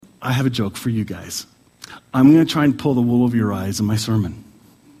I have a joke for you guys. I'm going to try and pull the wool over your eyes in my sermon.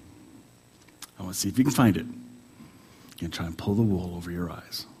 I want to see if you can find it. You're going to try and pull the wool over your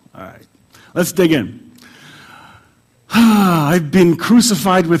eyes. All right. Let's dig in. I've been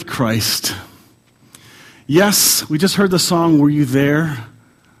crucified with Christ. Yes, we just heard the song, Were You There?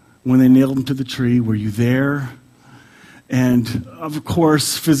 When they nailed him to the tree. Were you there? And of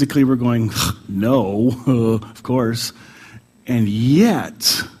course, physically we're going, no, of course. And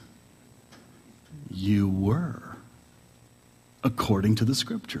yet, you were, according to the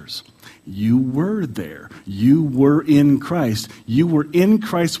scriptures. You were there. You were in Christ. You were in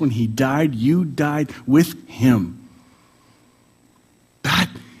Christ when he died. You died with him. That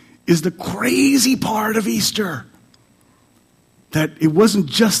is the crazy part of Easter. That it wasn't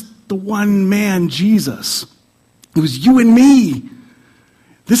just the one man, Jesus. It was you and me.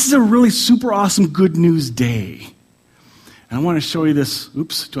 This is a really super awesome good news day. And I want to show you this.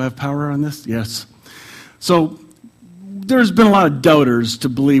 Oops, do I have power on this? Yes. So, there's been a lot of doubters to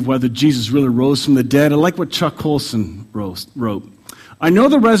believe whether Jesus really rose from the dead. I like what Chuck Colson wrote. I know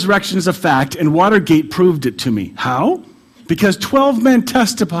the resurrection is a fact, and Watergate proved it to me. How? Because 12 men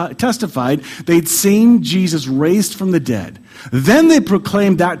testified they'd seen Jesus raised from the dead. Then they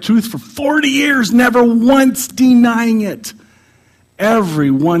proclaimed that truth for 40 years, never once denying it.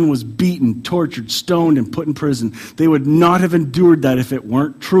 Everyone was beaten, tortured, stoned, and put in prison. They would not have endured that if it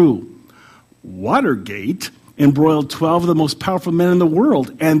weren't true. Watergate embroiled 12 of the most powerful men in the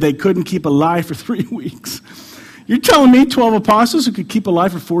world, and they couldn't keep alive for 3 weeks. You're telling me 12 apostles who could keep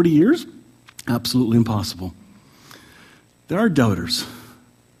alive for 40 years? Absolutely impossible. There are doubters.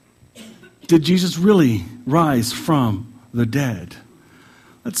 Did Jesus really rise from the dead?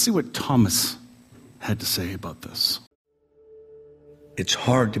 Let's see what Thomas had to say about this. It's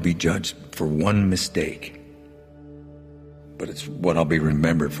hard to be judged for one mistake, but it's what I'll be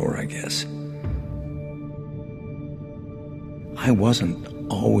remembered for, I guess. I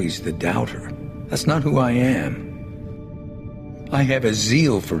wasn't always the doubter. That's not who I am. I have a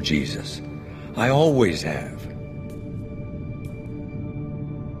zeal for Jesus. I always have.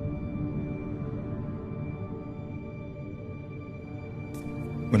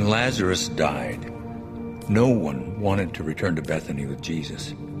 When Lazarus died, no one wanted to return to Bethany with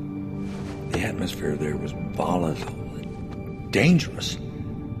Jesus. The atmosphere there was volatile and dangerous.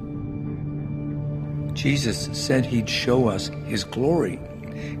 Jesus said he'd show us his glory.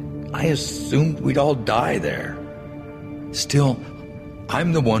 I assumed we'd all die there. Still,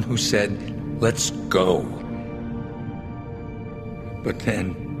 I'm the one who said, let's go. But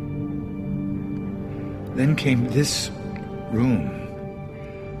then came this room.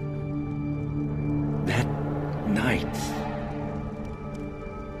 That night.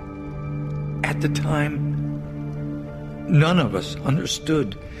 At the time, none of us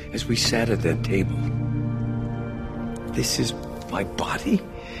understood as we sat at that table. This is my body.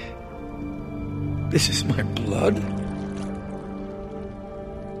 This is my blood.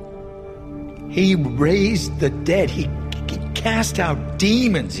 He raised the dead. He cast out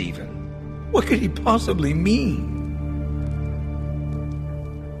demons even. What could he possibly mean?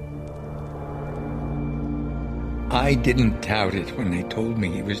 I didn't doubt it when they told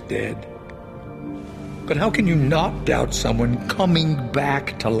me he was dead. But how can you not doubt someone coming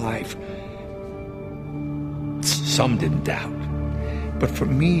back to life? Some didn't doubt. But for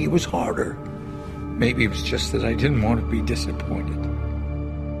me, it was harder. Maybe it was just that I didn't want to be disappointed.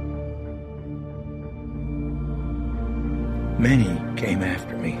 Many came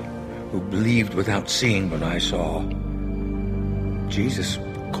after me who believed without seeing what I saw. Jesus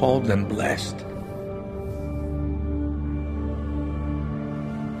called them blessed.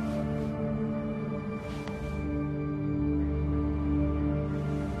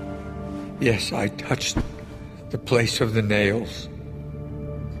 Yes, I touched the place of the nails,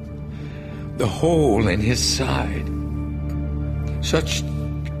 the hole in his side. Such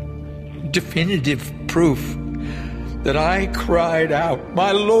definitive proof that I cried out,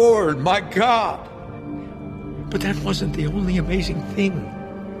 "My Lord, my God!" But that wasn't the only amazing thing.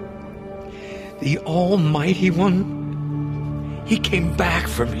 The Almighty One, he came back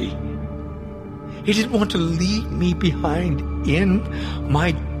for me. He didn't want to leave me behind in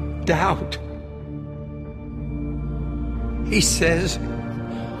my doubt. He says,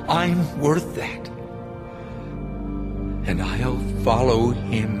 I'm worth that. And I'll follow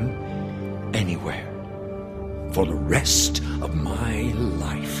him anywhere for the rest of my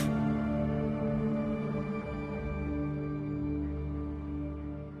life.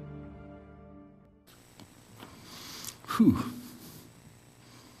 Whew.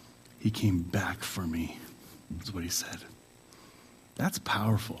 He came back for me, is what he said. That's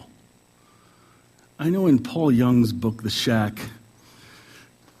powerful. I know in Paul Young's book, The Shack,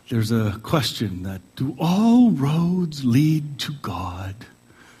 there's a question that, do all roads lead to God?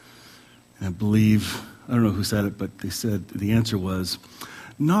 And I believe, I don't know who said it, but they said the answer was,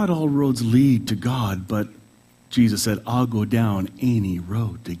 not all roads lead to God, but Jesus said, I'll go down any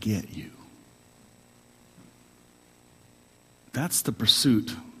road to get you. That's the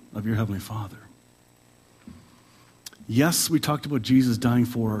pursuit of your Heavenly Father. Yes, we talked about Jesus dying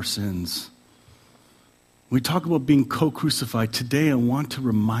for our sins. We talk about being co-crucified. Today, I want to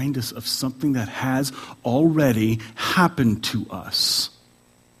remind us of something that has already happened to us.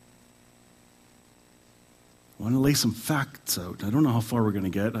 I want to lay some facts out. I don't know how far we're going to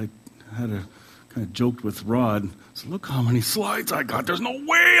get. I had a kind of joked with Rod. I said, look how many slides I got. There's no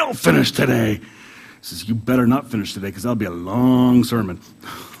way I'll finish today. He says, you better not finish today because that'll be a long sermon.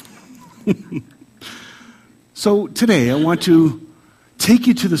 So today, I want to take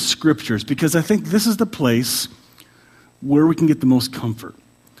you to the scriptures because I think this is the place where we can get the most comfort.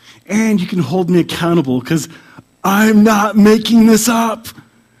 And you can hold me accountable because I'm not making this up.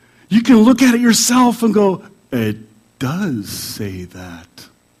 You can look at it yourself and go, it does say that.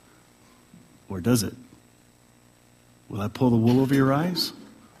 Or does it? Will I pull the wool over your eyes?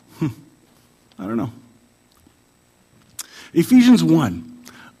 I don't know. Ephesians 1.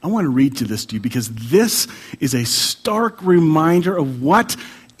 I want to read this to you because this is a stark reminder of what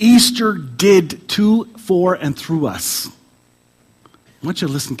Easter did to, for, and through us. I want you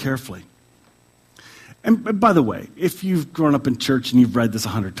to listen carefully. And by the way, if you've grown up in church and you've read this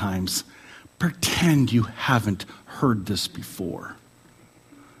 100 times, pretend you haven't heard this before.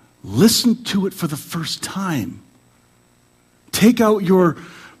 Listen to it for the first time. Take out your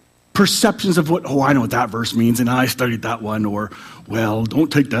perceptions of what, I know what that verse means, and I studied that one, or, well,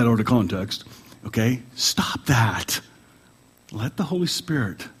 don't take that out of context. Okay? Stop that. Let the Holy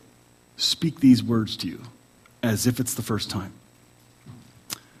Spirit speak these words to you as if it's the first time.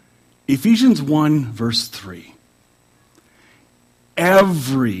 Ephesians 1, verse 3.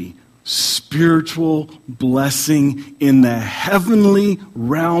 Every spiritual blessing in the heavenly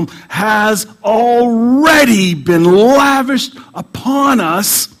realm has already been lavished upon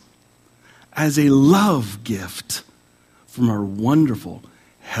us as a love gift from our wonderful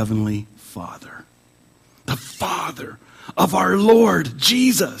Heavenly Father, the Father of our Lord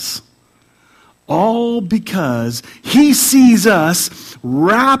Jesus. All because He sees us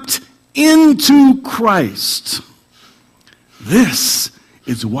wrapped into Christ. This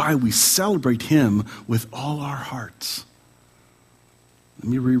is why we celebrate Him with all our hearts. Let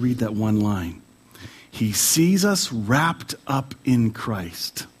me reread that one line. He sees us wrapped up in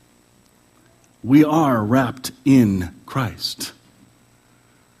Christ. We are wrapped in Christ.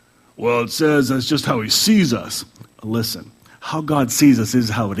 Well, it says that's just how He sees us. Listen, how God sees us is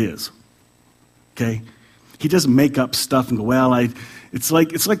how it is. Okay? He doesn't make up stuff and go, well, it's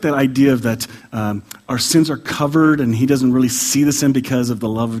like that idea of that our sins are covered and He doesn't really see the sin because of the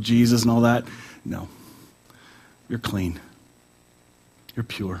love of Jesus and all that. No. You're clean. You're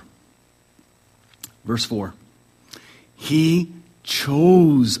pure. Verse 4. He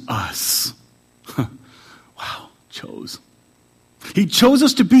chose us. Wow, chose. He chose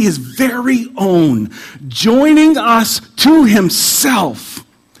us to be His very own, joining us to Himself,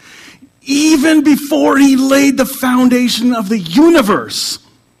 even before He laid the foundation of the universe.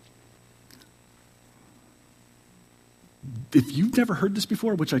 If you've never heard this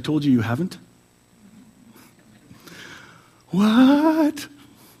before, which I told you haven't, what?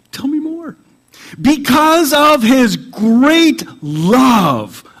 Tell me more. Because of His great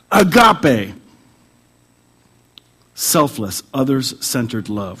love, agape, selfless, others-centered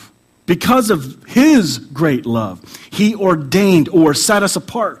love. Because of His great love, He ordained or set us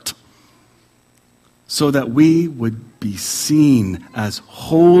apart so that we would be seen as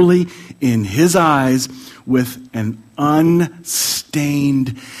holy in His eyes with an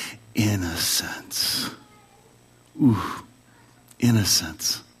unstained innocence. Ooh,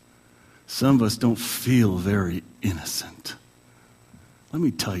 innocence. Some of us don't feel very innocent. Let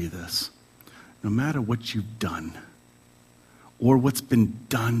me tell you this. No matter what you've done, or what's been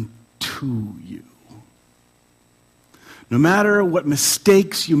done to you. No matter what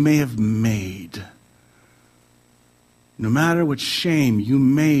mistakes you may have made, no matter what shame you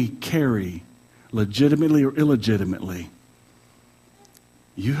may carry, legitimately or illegitimately,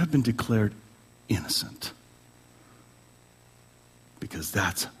 you have been declared innocent. Because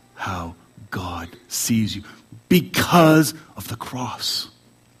that's how God sees you. Because of the cross.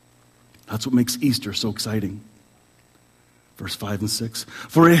 That's what makes Easter so exciting. Verse 5 and 6.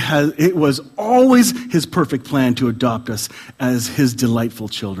 For it was always his perfect plan to adopt us as his delightful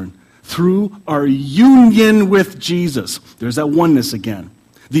children through our union with Jesus. There's that oneness again,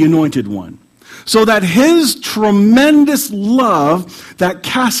 the anointed one. So that his tremendous love that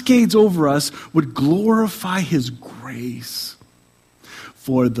cascades over us would glorify his grace.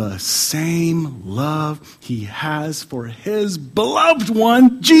 For the same love he has for his beloved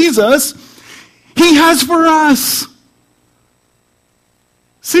one, Jesus, he has for us.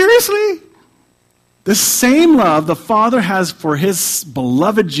 Seriously? The same love the Father has for his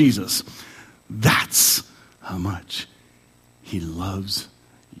beloved Jesus. That's how much he loves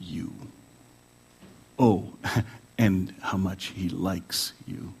you. Oh, and how much he likes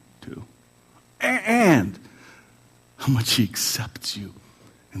you too. And how much he accepts you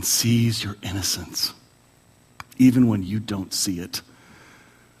and sees your innocence, even when you don't see it.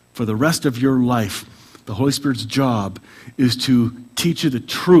 For the rest of your life, the Holy Spirit's job is to teach you the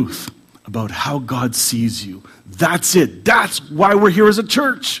truth about how God sees you. That's it. That's why we're here as a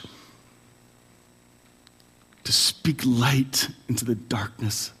church. To speak light into the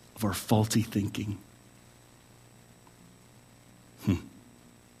darkness of our faulty thinking.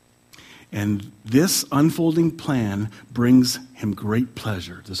 And this unfolding plan brings him great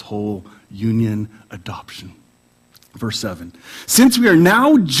pleasure, this whole union adoption. Verse 7. Since we are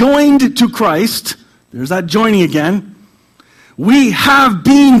now joined to Christ, there's that joining again, we have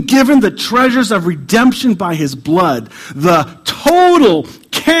been given the treasures of redemption by his blood, the total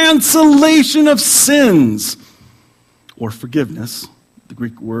cancellation of sins, or forgiveness. The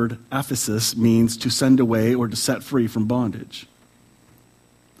Greek word aphesis means to send away or to set free from bondage.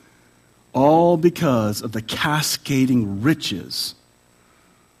 All because of the cascading riches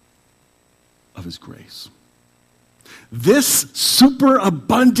of his grace. This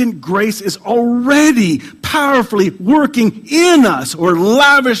superabundant grace is already powerfully working in us or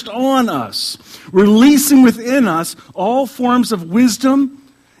lavished on us, releasing within us all forms of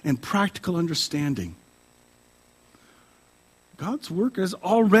wisdom and practical understanding. God's work is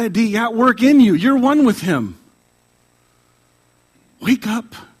already at work in you. You're one with him. Wake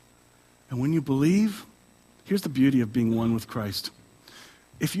up. And when you believe, here's the beauty of being one with Christ.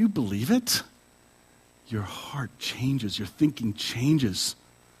 If you believe it, your heart changes, your thinking changes,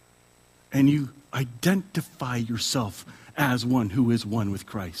 and you identify yourself as one who is one with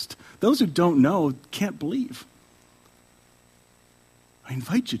Christ. Those who don't know can't believe. I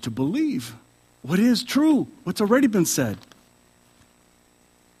invite you to believe what is true, what's already been said.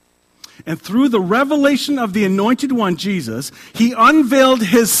 And through the revelation of the Anointed One, Jesus, he unveiled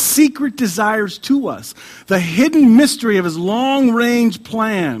his secret desires to us, the hidden mystery of his long-range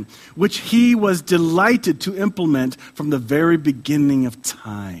plan, which he was delighted to implement from the very beginning of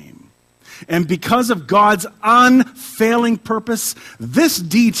time. And because of God's unfailing purpose, this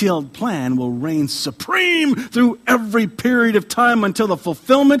detailed plan will reign supreme through every period of time until the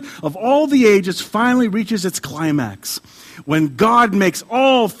fulfillment of all the ages finally reaches its climax. When God makes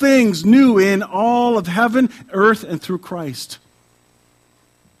all things new in all of heaven, earth, and through Christ.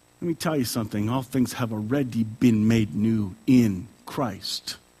 Let me tell you something. All things have already been made new in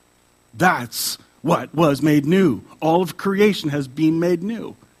Christ. That's what was made new. All of creation has been made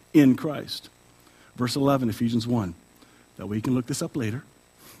new in Christ. Verse 11, Ephesians 1. That way you can look this up later.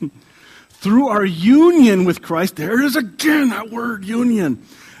 Through our union with Christ, there it is again, that word union.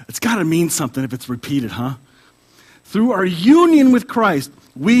 It's got to mean something if it's repeated, huh? Through our union with Christ,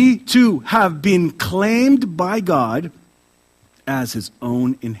 we too have been claimed by God as his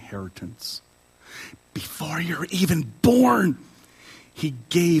own inheritance. Before you're even born, he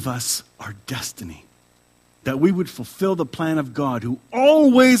gave us our destiny, that we would fulfill the plan of God, who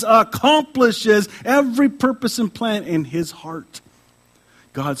always accomplishes every purpose and plan in his heart.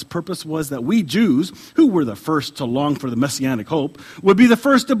 God's purpose was that we Jews, who were the first to long for the messianic hope, would be the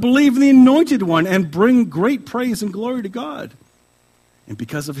first to believe in the Anointed One and bring great praise and glory to God. And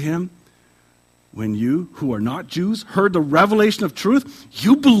because of him, when you, who are not Jews, heard the revelation of truth,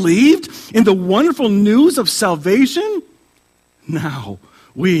 you believed in the wonderful news of salvation? Now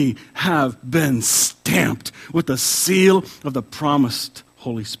we have been stamped with the seal of the promised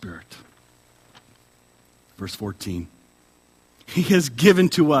Holy Spirit. Verse 14. He has given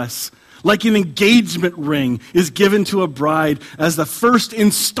to us, like an engagement ring is given to a bride as the first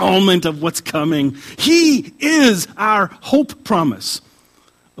installment of what's coming. He is our hope promise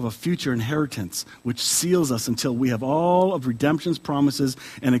of a future inheritance, which seals us until we have all of redemption's promises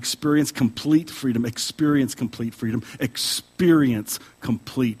and experience complete freedom. Experience complete freedom. Experience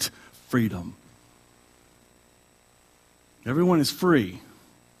complete freedom. Everyone is free,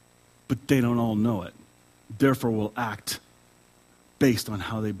 but they don't all know it. Therefore, will act based on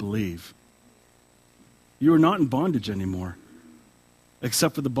how they believe. You are not in bondage anymore,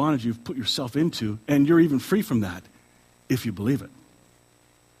 except for the bondage you've put yourself into, and you're even free from that if you believe it.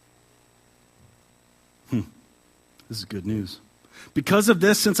 This is good news. Because of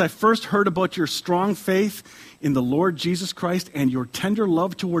this, since I first heard about your strong faith in the Lord Jesus Christ and your tender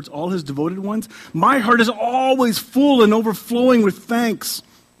love towards all his devoted ones, my heart is always full and overflowing with thanks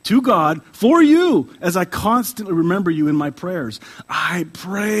to God for you as I constantly remember you in my prayers. I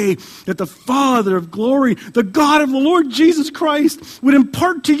pray that the Father of glory, the God of the Lord Jesus Christ, would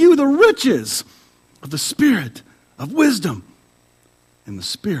impart to you the riches of the Spirit of wisdom and the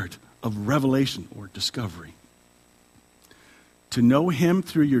Spirit of revelation or discovery, to know him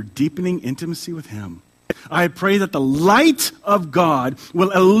through your deepening intimacy with him. I pray that the light of God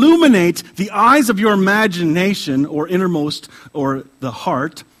will illuminate the eyes of your imagination or innermost or the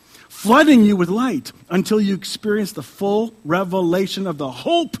heart, flooding you with light until you experience the full revelation of the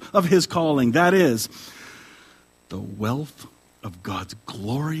hope of his calling. That is, the wealth of God's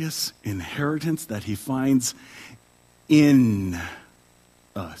glorious inheritance that he finds in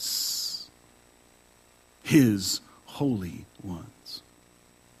us, his holy ones.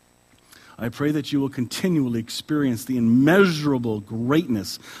 I pray that you will continually experience the immeasurable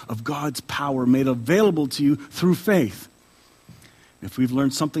greatness of God's power made available to you through faith. If we've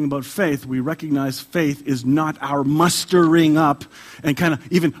learned something about faith, we recognize faith is not our mustering up and kind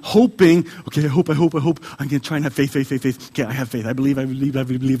of even hoping, okay, I hope, I'm going to try and have faith. Okay, I have faith. I believe. And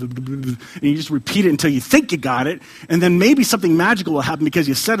you just repeat it until you think you got it. And then maybe something magical will happen because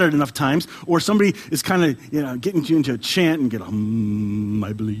you said it enough times. Or somebody is kind of, getting you into a chant and get,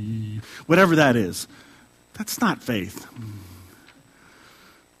 I believe. Whatever that is. That's not faith.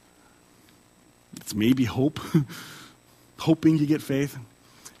 It's maybe hope. Hoping you get faith.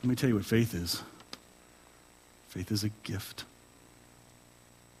 Let me tell you what faith is. Faith is a gift.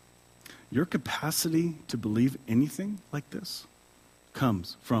 Your capacity to believe anything like this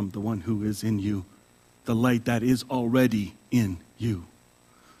comes from the one who is in you, the light that is already in you.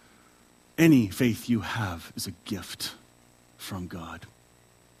 Any faith you have is a gift from God.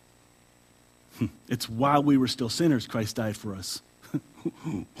 It's while we were still sinners, Christ died for us.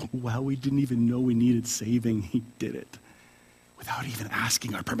 While we didn't even know we needed saving, he did it. Without even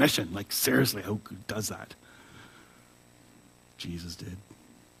asking our permission. Like, seriously, who does that? Jesus did.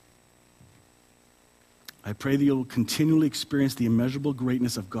 I pray that you'll continually experience the immeasurable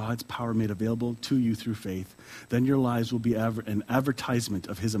greatness of God's power made available to you through faith. Then your lives will be an advertisement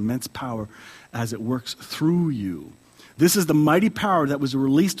of his immense power as it works through you. This is the mighty power that was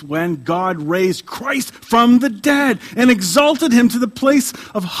released when God raised Christ from the dead and exalted him to the place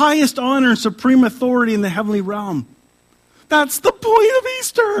of highest honor and supreme authority in the heavenly realm. That's the point of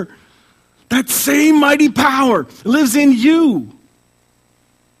Easter. That same mighty power lives in you.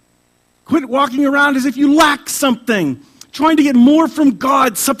 Quit walking around as if you lack something, trying to get more from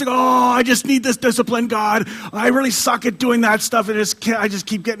God. Something, I just need this discipline, God. I really suck at doing that stuff. I just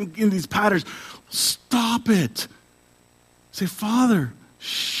keep getting in these patterns. Stop it. Say, Father,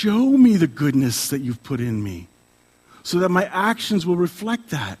 show me the goodness that you've put in me so that my actions will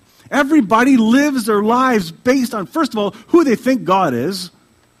reflect that. Everybody lives their lives based on, first of all, who they think God is.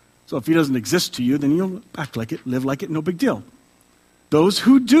 So if he doesn't exist to you, then you'll act like it, live like it, no big deal. Those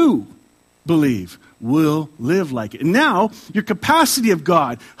who do believe will live like it. And now, your capacity of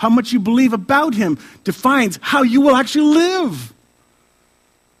God, how much you believe about him, defines how you will actually live.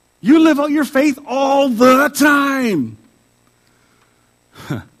 You live out your faith all the time.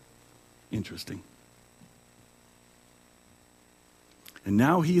 Interesting. And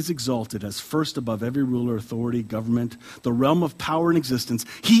now he is exalted as first above every ruler, authority, government, the realm of power and existence.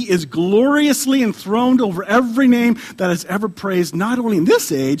 He is gloriously enthroned over every name that is ever praised, not only in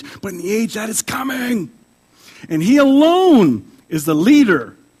this age, but in the age that is coming. And he alone is the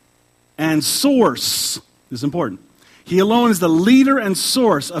leader and source. This is important. He alone is the leader and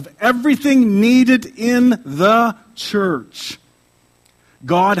source of everything needed in the church.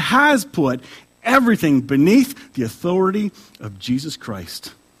 God has put everything beneath the authority of Jesus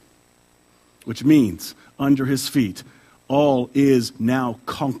Christ, which means under his feet, all is now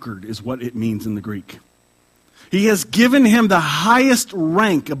conquered, is what it means in the Greek. He has given him the highest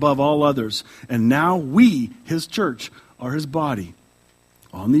rank above all others, and now we, his church, are his body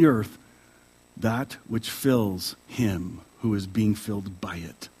on the earth, that which fills him who is being filled by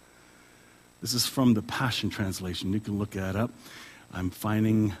it. This is from the Passion Translation. You can look that up. I'm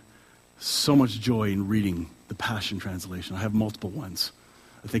finding so much joy in reading the Passion Translation. I have multiple ones.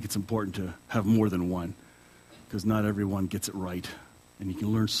 I think it's important to have more than one because not everyone gets it right. And you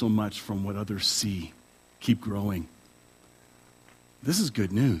can learn so much from what others see. Keep growing. This is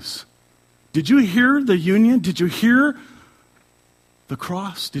good news. Did you hear the union? Did you hear the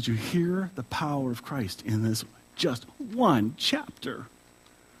cross? Did you hear the power of Christ in this just one chapter?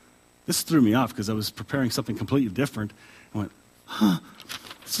 This threw me off because I was preparing something completely different. I went,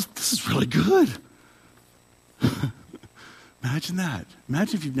 this is really good. Imagine that.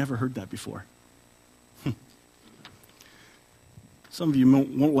 Imagine if you've never heard that before. Some of you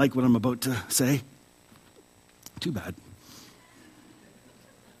won't like what I'm about to say. Too bad.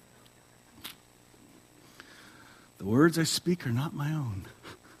 The words I speak are not my own.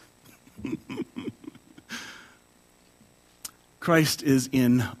 Christ is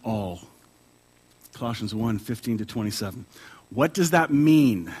in all. Colossians 1:15-27. What does that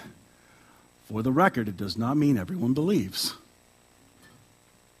mean? For the record, it does not mean everyone believes.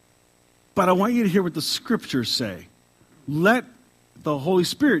 But I want you to hear what the scriptures say. Let the Holy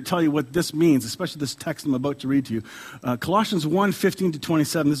Spirit tell you what this means, especially this text I'm about to read to you. Colossians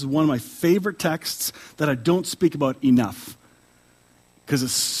 1:15-27. This is one of my favorite texts that I don't speak about enough because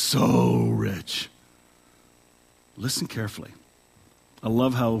it's so rich. Listen carefully. I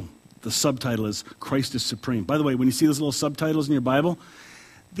love how the subtitle is Christ is Supreme. By the way, when you see those little subtitles in your Bible,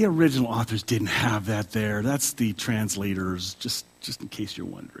 the original authors didn't have that there. That's the translators, just in case you're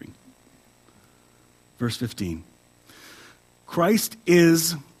wondering. Verse 15. Christ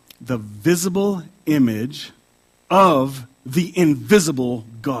is the visible image of the invisible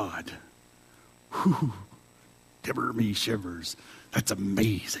God. Whew. Tiber me shivers. That's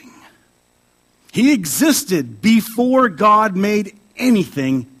amazing. He existed before God made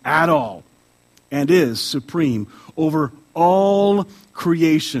anything at all and is supreme over all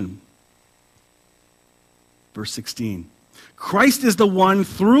creation. Verse 16. Christ is the one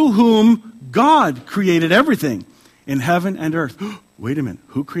through whom God created everything in heaven and earth. Wait a minute.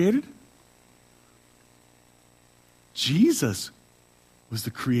 Who created? Jesus was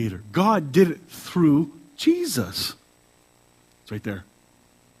the creator. God did it through Jesus. It's right there.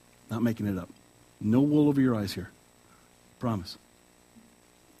 Not making it up. No wool over your eyes here. Promise.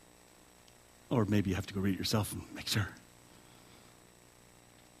 Or maybe you have to go read it yourself and make sure.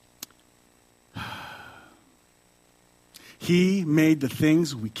 He made the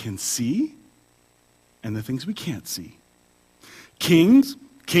things we can see and the things we can't see. Kings,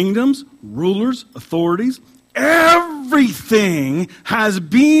 kingdoms, rulers, authorities, everything has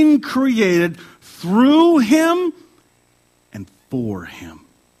been created through him and for him.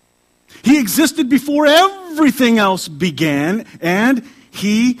 He existed before everything else began, and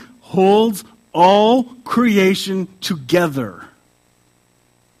he holds all creation together.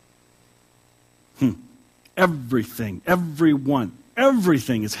 Everything, everyone,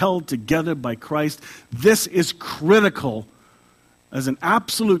 everything is held together by Christ. This is critical as an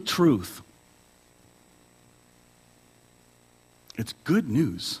absolute truth. It's good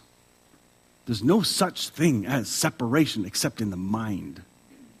news. There's no such thing as separation except in the mind.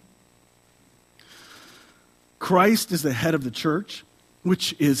 Christ is the head of the church,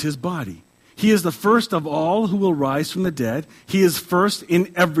 which is his body. He is the first of all who will rise from the dead. He is first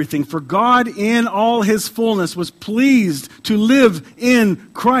in everything. For God in all his fullness was pleased to live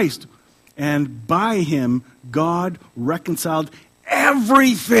in Christ. And by him, God reconciled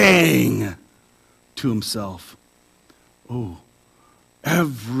everything to himself. Oh,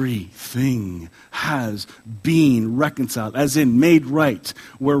 everything has been reconciled, as in made right.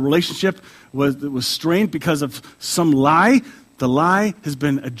 Where a relationship was strained because of some lie, the lie has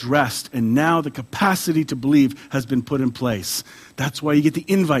been addressed, and now the capacity to believe has been put in place. That's why you get the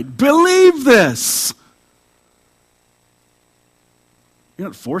invite. Believe this! You're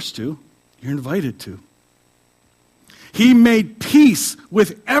not forced to. You're invited to. He made peace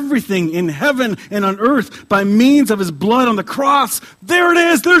with everything in heaven and on earth by means of his blood on the cross. There it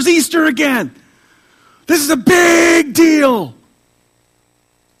is. There's Easter again. This is a big deal.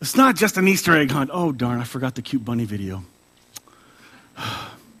 It's not just an Easter egg hunt. Oh, darn, I forgot the cute bunny video.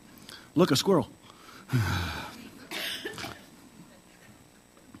 Look, a squirrel.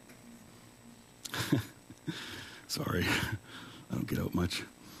 Sorry, I don't get out much.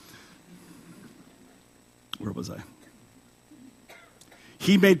 Where was I?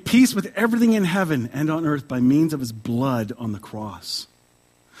 He made peace with everything in heaven and on earth by means of his blood on the cross.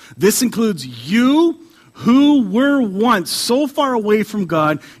 This includes you who were once so far away from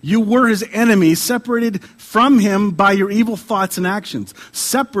God, you were his enemies, separated from him by your evil thoughts and actions.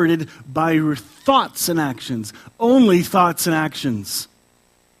 Separated by your thoughts and actions. Only thoughts and actions.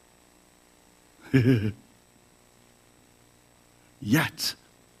 Yet,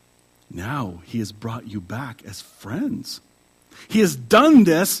 now he has brought you back as friends. He has done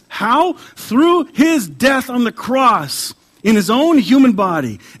this, how? Through his death on the cross. in his own human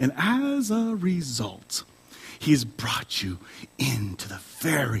body. And as a result, he's brought you into the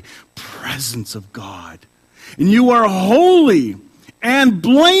very presence of God. And you are holy and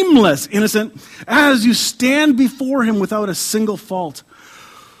blameless, innocent, as you stand before him without a single fault.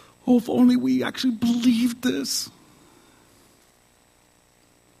 Oh, if only we actually believed this.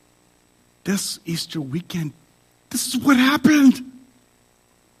 This Easter weekend, this is what happened.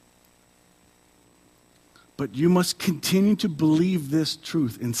 But you must continue to believe this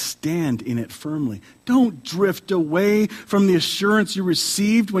truth and stand in it firmly. Don't drift away from the assurance you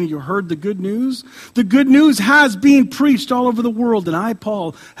received when you heard the good news. The good news has been preached all over the world, and I,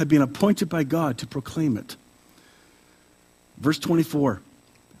 Paul, have been appointed by God to proclaim it. Verse 24,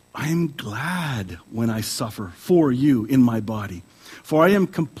 I am glad when I suffer for you in my body, for I am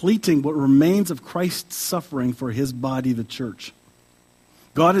completing what remains of Christ's suffering for his body, the church.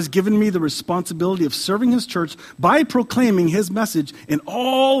 God has given me the responsibility of serving his church by proclaiming his message in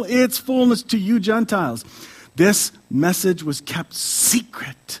all its fullness to you Gentiles. This message was kept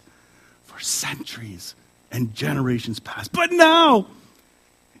secret for centuries and generations past. But now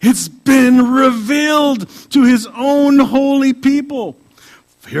it's been revealed to his own holy people.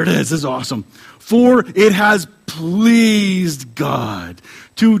 Here it is. This is awesome. For it has pleased God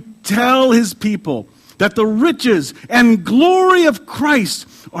to tell his people that the riches and glory of Christ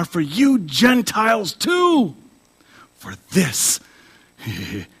are for you Gentiles too. For this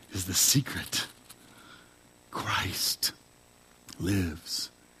is the secret. Christ lives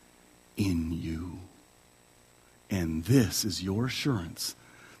in you. And this is your assurance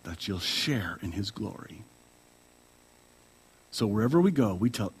that you'll share in his glory. So wherever we go, we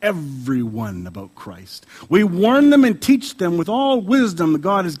tell everyone about Christ. We warn them and teach them with all wisdom that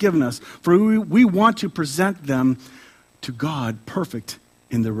God has given us, for we want to present them to God perfect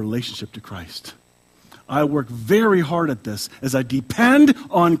in their relationship to Christ. I work very hard at this as I depend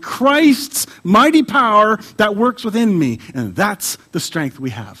on Christ's mighty power that works within me, and that's the strength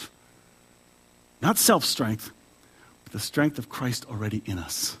we have. Not self-strength, but the strength of Christ already in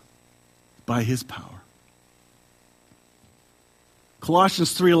us by his power.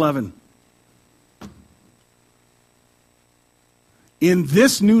 Colossians 3:11. In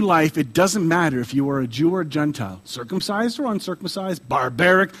this new life, it doesn't matter if you are a Jew or a Gentile, circumcised or uncircumcised,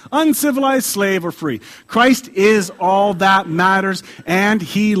 barbaric, uncivilized, slave or free. Christ is all that matters, and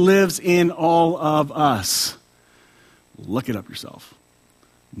he lives in all of us. Look it up yourself.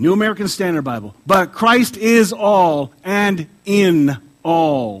 New American Standard Bible. But Christ is all and in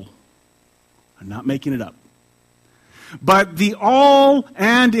all. I'm not making it up. But the all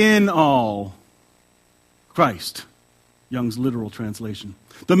and in all, Christ. Young's literal translation.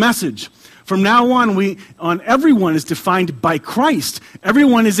 The message. From now on, everyone is defined by Christ.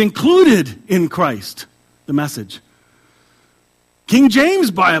 Everyone is included in Christ. The message. King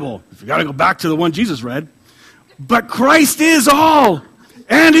James Bible. If you got to go back to the one Jesus read. But Christ is all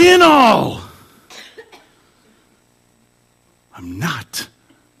and in all. I'm not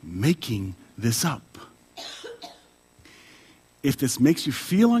making this up. If this makes you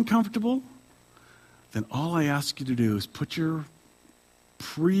feel uncomfortable, then all I ask you to do is put your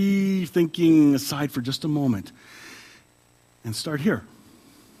pre-thinking aside for just a moment and start here.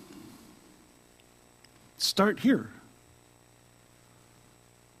 Start here.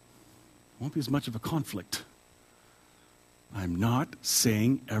 It won't be as much of a conflict. I'm not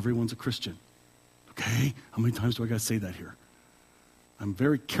saying everyone's a Christian. Okay? How many times do I got to say that here? I'm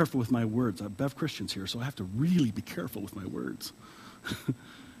very careful with my words. Bev Christian's here, so I have to really be careful with my words.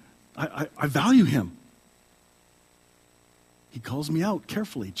 I value him. He calls me out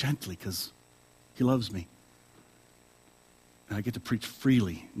carefully, gently, because he loves me. And I get to preach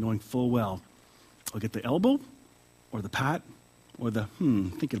freely, knowing full well I'll get the elbow or the pat or the,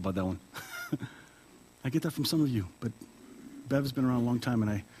 thinking about that one. I get that from some of you, but Bev's been around a long time, and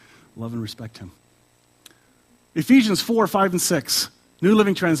I love and respect him. Ephesians 4, 5, and 6. New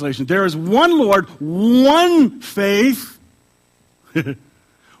Living Translation. There is one Lord, one faith,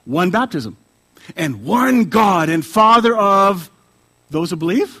 one baptism, and one God and Father of those who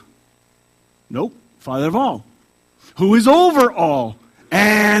believe? Nope. Father of all. Who is over all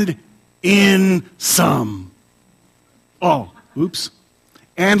and in some. All. Oops.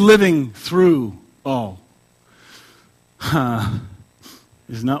 And living through all.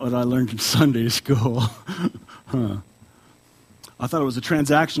 Is not what I learned in Sunday school. I thought it was a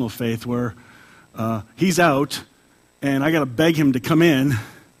transactional faith where he's out and I got to beg him to come in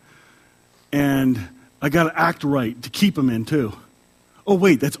and I got to act right to keep him in too. Oh,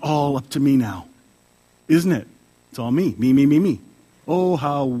 wait, that's all up to me now. Isn't it? It's all me. Me. Oh,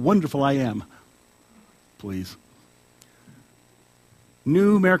 how wonderful I am. Please.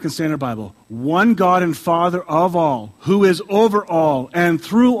 New American Standard Bible. One God and Father of all, who is over all and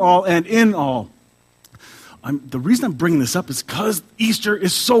through all and in all. The reason I'm bringing this up is because Easter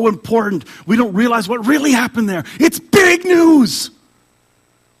is so important. We don't realize what really happened there. It's big news.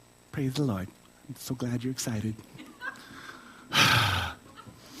 Praise the Lord. I'm so glad you're excited.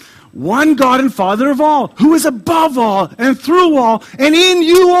 One God and Father of all, who is above all and through all and in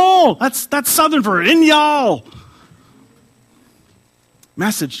you all. That's Southern for in y'all.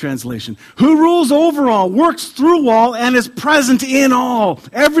 Message translation. Who rules over all, works through all, and is present in all.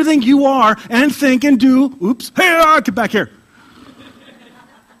 Everything you are and think and do. Oops. Hey, get back here.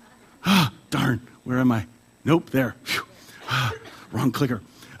 Darn. Where am I? Nope, there. Wrong clicker.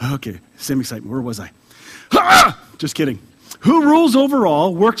 Okay, same excitement. Where was I? Just kidding. Who rules over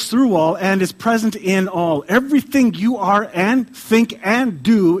all, works through all, and is present in all. Everything you are and think and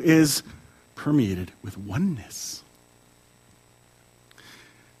do is permeated with oneness.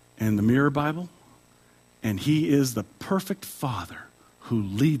 And the Mirror Bible, and he is the perfect Father who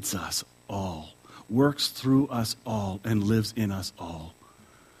leads us all, works through us all, and lives in us all.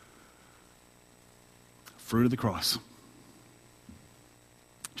 Fruit of the cross.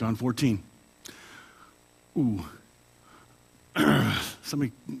 John 14. Ooh.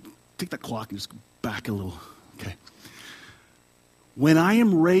 Somebody take that clock and just go back a little. Okay. When I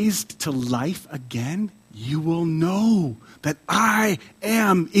am raised to life again, you will know that I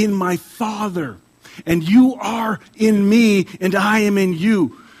am in my Father, and you are in me, and I am in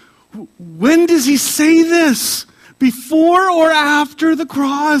you. When does he say this? Before or after the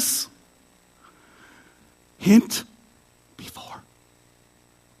cross? Hint, before.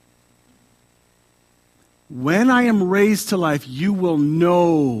 When I am raised to life, you will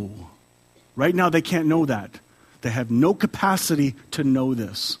know. Right now, they can't know that. They have no capacity to know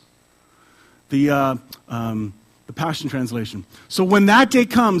this. The Passion Translation. So when that day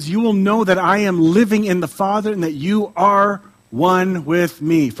comes, you will know that I am living in the Father and that you are one with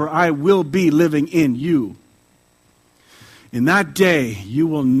me, for I will be living in you. In that day, you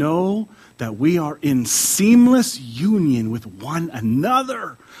will know that we are in seamless union with one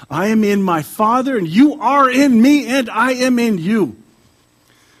another. I am in my Father, and you are in me, and I am in you.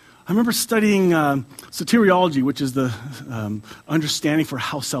 I remember studying soteriology, which is the understanding for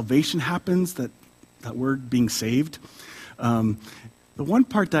how salvation happens, that word being saved. The one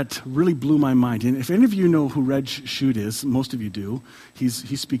part that really blew my mind, and if any of you know who Reg Shute is, most of you do, he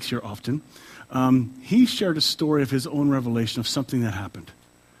speaks here often, he shared a story of his own revelation of something that happened.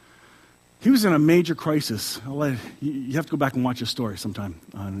 He was in a major crisis. You have to go back and watch his story sometime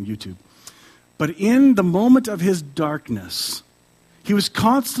on YouTube. But in the moment of his darkness, he was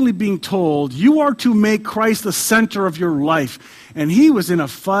constantly being told, you are to make Christ the center of your life. And he was in a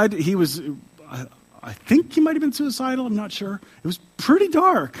FUD. He was, I think he might have been suicidal. I'm not sure. It was pretty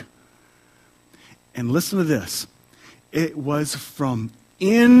dark. And listen to this. It was from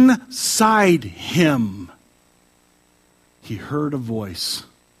inside him. He heard a voice.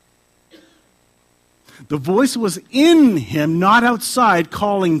 The voice was in him, not outside,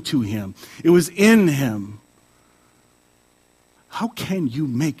 calling to him. It was in him. How can you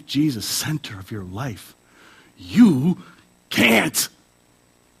make Jesus center of your life? You can't.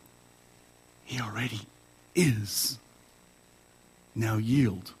 He already is. Now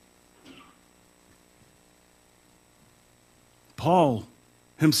yield. Paul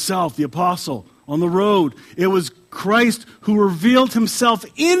himself, the apostle, on the road, it was Christ who revealed himself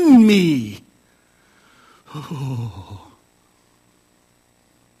in me. Oh.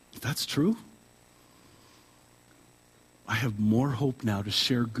 If that's true, I have more hope now to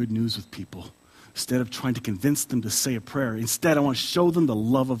share good news with people instead of trying to convince them to say a prayer. Instead, I want to show them the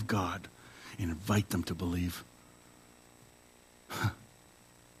love of God and invite them to believe.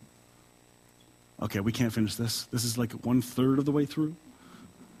 Okay, we can't finish this. This is like 1/3 of the way through.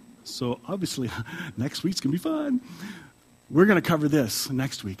 So obviously, next week's going to be fun. We're going to cover this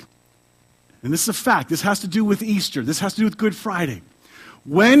next week. And this is a fact. This has to do with Easter. This has to do with Good Friday.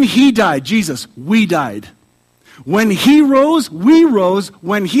 When he died, Jesus, we died. When he rose, we rose.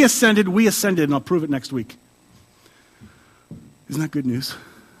 When he ascended, we ascended. And I'll prove it next week. Isn't that good news?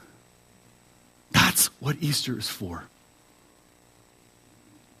 That's what Easter is for.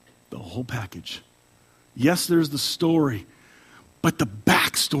 The whole package. Yes, there's the story, but the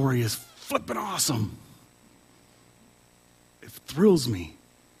backstory is flippin' awesome. It thrills me.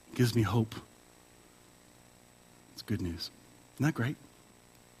 It gives me hope. It's good news. Isn't that great?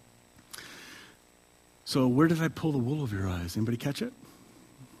 So where did I pull the wool over your eyes? Anybody catch it?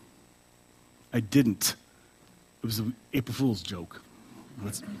 I didn't. It was an April Fool's joke.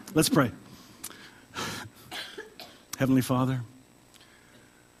 Let's pray. Heavenly Father,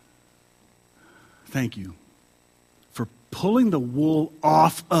 Thank you for pulling the wool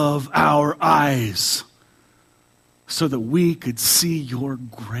off of our eyes so that we could see your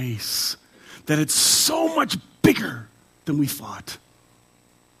grace, that it's so much bigger than we thought,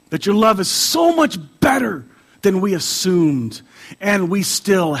 that your love is so much better than we assumed, and we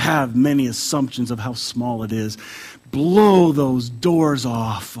still have many assumptions of how small it is. Blow those doors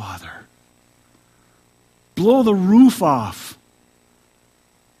off, Father. Blow the roof off.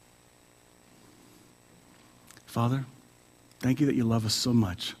 Father, thank you that you love us so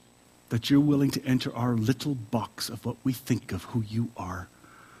much, that you're willing to enter our little box of what we think of who you are,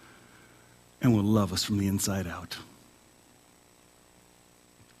 and will love us from the inside out.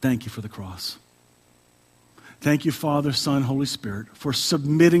 Thank you for the cross. Thank you, Father, Son, Holy Spirit, for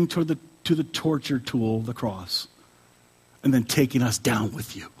submitting to the torture tool, the cross, and then taking us down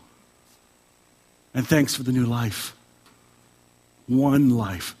with you. And thanks for the new life. One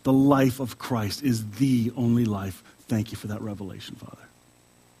life. The life of Christ is the only life. Thank you for that revelation, Father.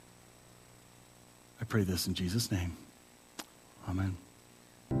 I pray this in Jesus' name. Amen.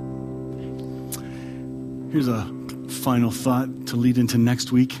 Here's a final thought to lead into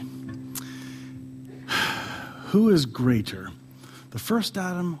next week. Who is greater, the first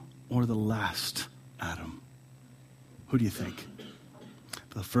Adam or the last Adam? Who do you think?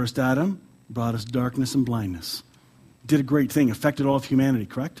 The first Adam brought us darkness and blindness. Did a great thing, affected all of humanity,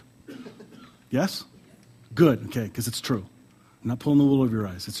 correct? Yes? Good, okay, because it's true. I'm not pulling the wool over your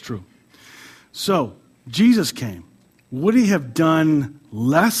eyes, it's true. So, Jesus came. Would he have done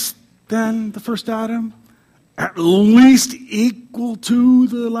less than the first Adam? At least equal to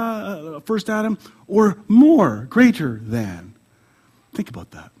the first Adam? Or more, greater than? Think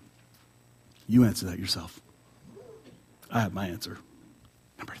about that. You answer that yourself. I have my answer.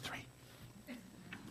 Number 3.